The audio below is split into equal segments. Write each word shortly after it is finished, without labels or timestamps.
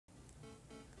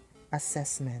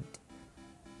assessment.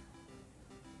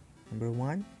 Number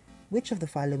 1. Which of the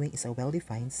following is a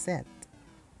well-defined set?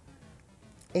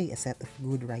 A set of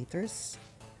good writers.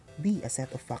 B. A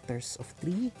set of factors of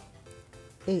 3.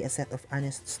 A set of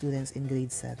honest students in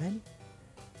grade 7.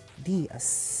 D. A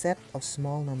set of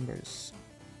small numbers.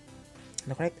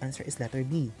 The correct answer is letter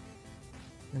B.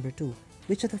 Number 2.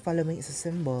 Which of the following is a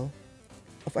symbol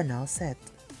of a null set?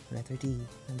 Letter D.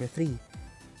 Number 3.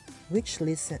 Which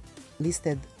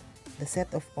listed the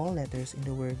set of all letters in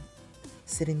the word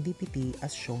serendipity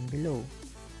as shown below?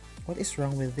 What is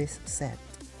wrong with this set?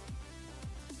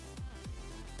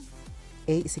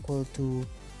 A is equal to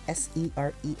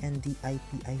serendipity.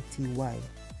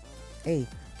 A.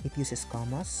 It uses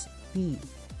commas. B.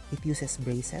 It uses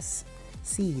braces.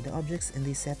 C. The objects in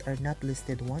this set are not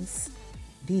listed once.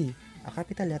 D. A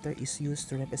capital letter is used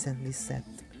to represent this set.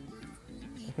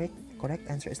 The correct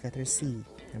answer is letter C.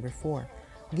 Number 4.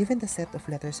 Given the set of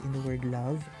letters in the word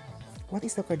love, what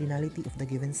is the cardinality of the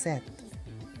given set?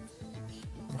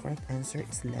 The correct answer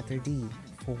is letter D.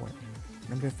 4.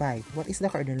 Number 5. What is the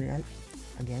cardinality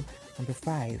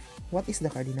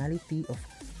of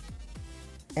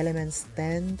elements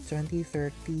 10, 20,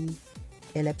 30,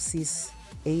 ellipsis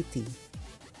 80?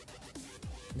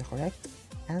 The correct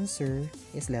answer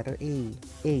is letter A.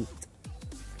 8.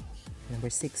 Number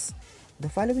 6. The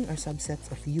following are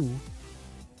subsets of U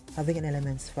having an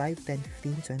elements 5, 10,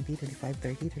 15, 20, 25,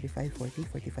 30, 35, 40,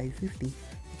 45, 50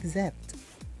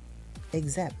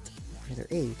 except letter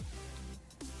A.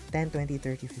 10, 20,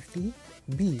 30, 50.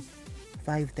 B.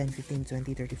 5, 10, 15,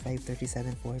 20, 35,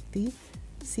 37, 40.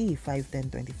 C. 5, 10,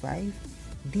 25.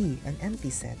 D. An empty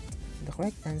set. The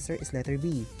correct answer is letter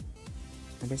B.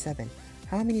 Number 7.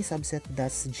 How many subsets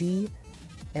does G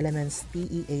elements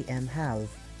PEAM have?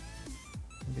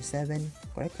 Number 7.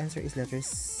 Correct answer is letter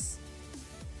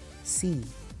C.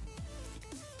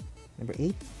 Number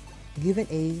 8. Given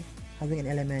A having an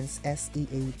elements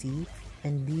SEAT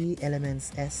and B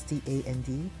elements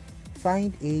STAND,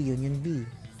 find A union B.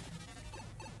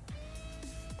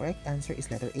 Correct answer is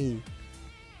letter A.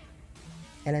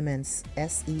 Elements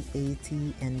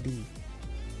SEAT and D.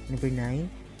 Number 9.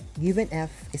 Given F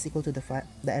is equal to the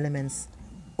elements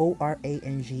ORA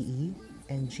and GE,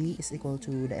 and G is equal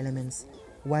to the elements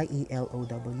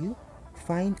YELOW,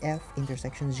 find F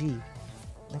intersection G.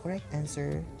 The correct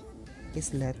answer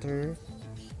is letter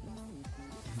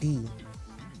D.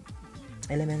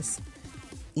 Elements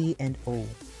E and O.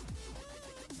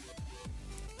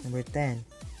 Number 10.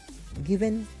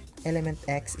 Given element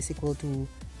X is equal to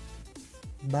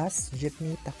bus,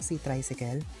 jeepney, taxi,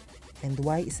 tricycle, and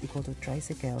Y is equal to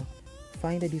tricycle,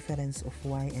 find the difference of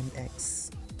Y and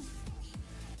X.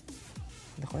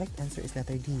 The correct answer is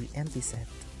letter D, empty set.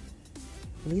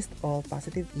 List all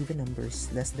positive even numbers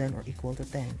less than or equal to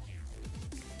 10.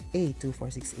 A. 2,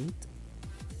 4, 6, 8.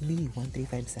 B. 1, 3,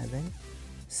 5, 7.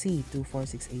 C. 2, 4,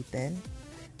 6, 8, 10.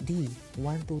 D.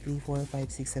 1, 2, 3, 4,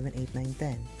 5, 6, 7, 8, 9,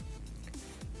 10.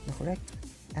 The correct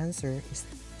answer is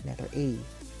letter A,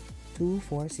 2,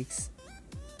 4, 6,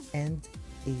 and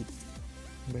 8.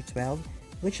 Number 12.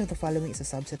 Which of the following is a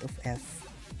subset of F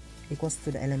equals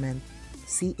to the element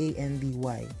CANDY?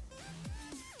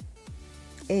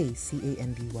 A.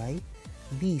 CANDY.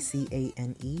 B.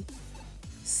 CANE.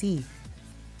 C.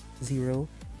 0.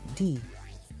 D.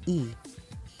 E.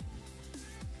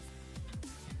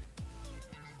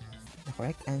 The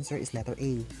correct answer is letter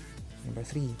A. Number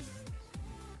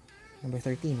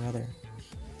 13 rather.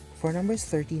 For numbers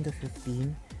 13 to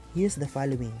 15, use the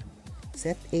following.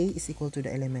 Set A is equal to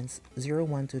the elements 0,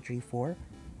 1, 2, 3, 4.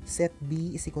 Set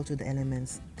B is equal to the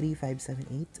elements 3, 5, 7,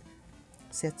 8.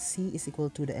 Set C is equal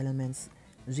to the elements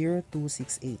 0, 2,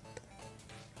 6, 8.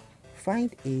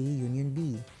 Find A union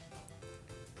B.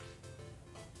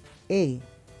 A.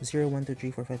 0, 1, 2,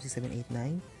 3, 4, 5, 6, 7, 8,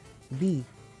 9. B.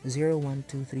 0, 1,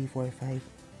 2, 3, 4, 5,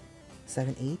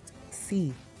 7, 8.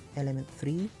 C. Element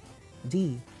 3.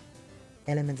 D.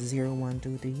 Element 0, 1,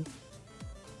 2, 3,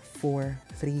 4,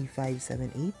 3, 5,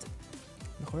 7, 8.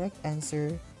 The correct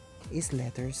answer is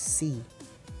letter C.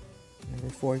 Number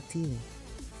 14.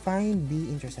 Find B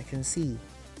intersection C.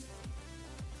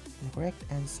 The correct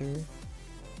answer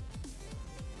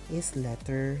is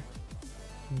letter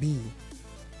B.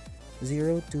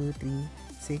 0, 2, 3,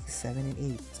 6, 7,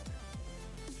 and 8.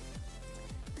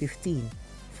 15.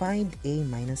 Find A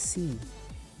minus C.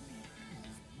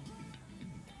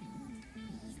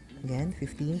 Again,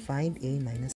 15. Find A minus